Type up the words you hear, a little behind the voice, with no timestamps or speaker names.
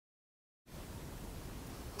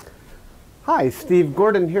Hi, Steve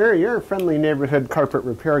Gordon here, your friendly neighborhood carpet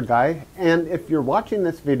repair guy. And if you're watching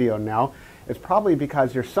this video now, it's probably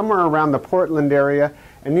because you're somewhere around the Portland area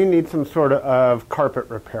and you need some sort of carpet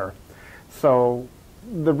repair. So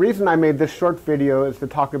the reason I made this short video is to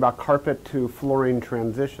talk about carpet to flooring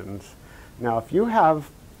transitions. Now, if you have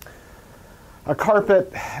a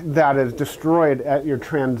carpet that is destroyed at your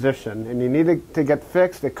transition and you need it to get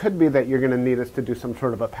fixed, it could be that you're going to need us to do some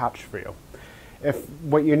sort of a patch for you. If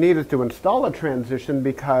what you need is to install a transition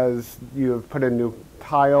because you've put a new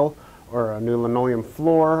tile or a new linoleum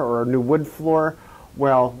floor or a new wood floor,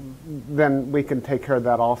 well, then we can take care of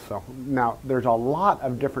that also. Now, there's a lot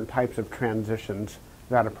of different types of transitions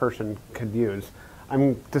that a person could use.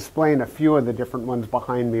 I'm displaying a few of the different ones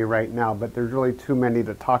behind me right now, but there's really too many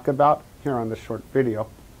to talk about here on this short video.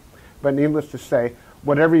 But needless to say,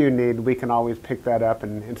 whatever you need, we can always pick that up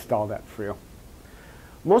and install that for you.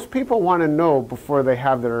 Most people want to know before they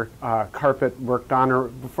have their carpet worked on, or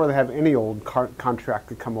before they have any old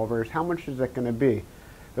contractor come over, is how much is it going to be?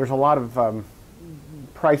 There's a lot of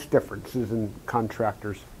price differences in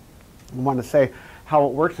contractors. I want to say how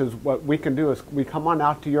it works is what we can do is we come on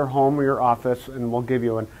out to your home or your office and we'll give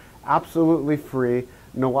you an absolutely free,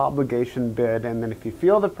 no obligation bid, and then if you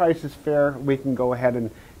feel the price is fair, we can go ahead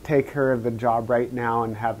and take care of the job right now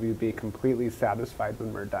and have you be completely satisfied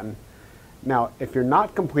when we're done. Now, if you're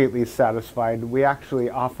not completely satisfied, we actually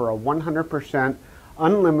offer a 100%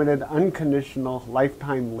 unlimited, unconditional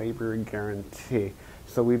lifetime labor guarantee.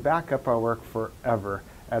 So we back up our work forever,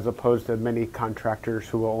 as opposed to many contractors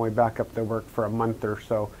who will only back up their work for a month or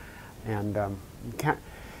so. And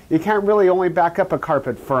you can't really only back up a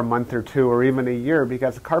carpet for a month or two or even a year,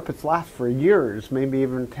 because the carpets last for years, maybe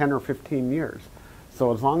even 10 or 15 years.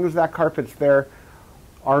 So as long as that carpet's there,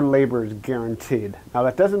 our labor is guaranteed. Now,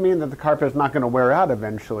 that doesn't mean that the carpet is not going to wear out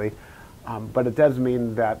eventually, but it does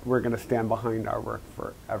mean that we're going to stand behind our work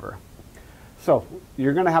forever. So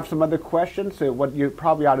you're going to have some other questions, so what you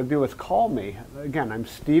probably ought to do is call me. Again, I'm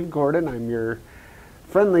Steve Gordon. I'm your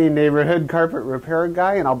friendly neighborhood carpet repair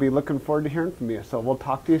guy, and I'll be looking forward to hearing from you. So we'll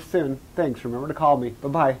talk to you soon. Thanks. Remember to call me.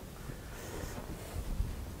 Bye-bye.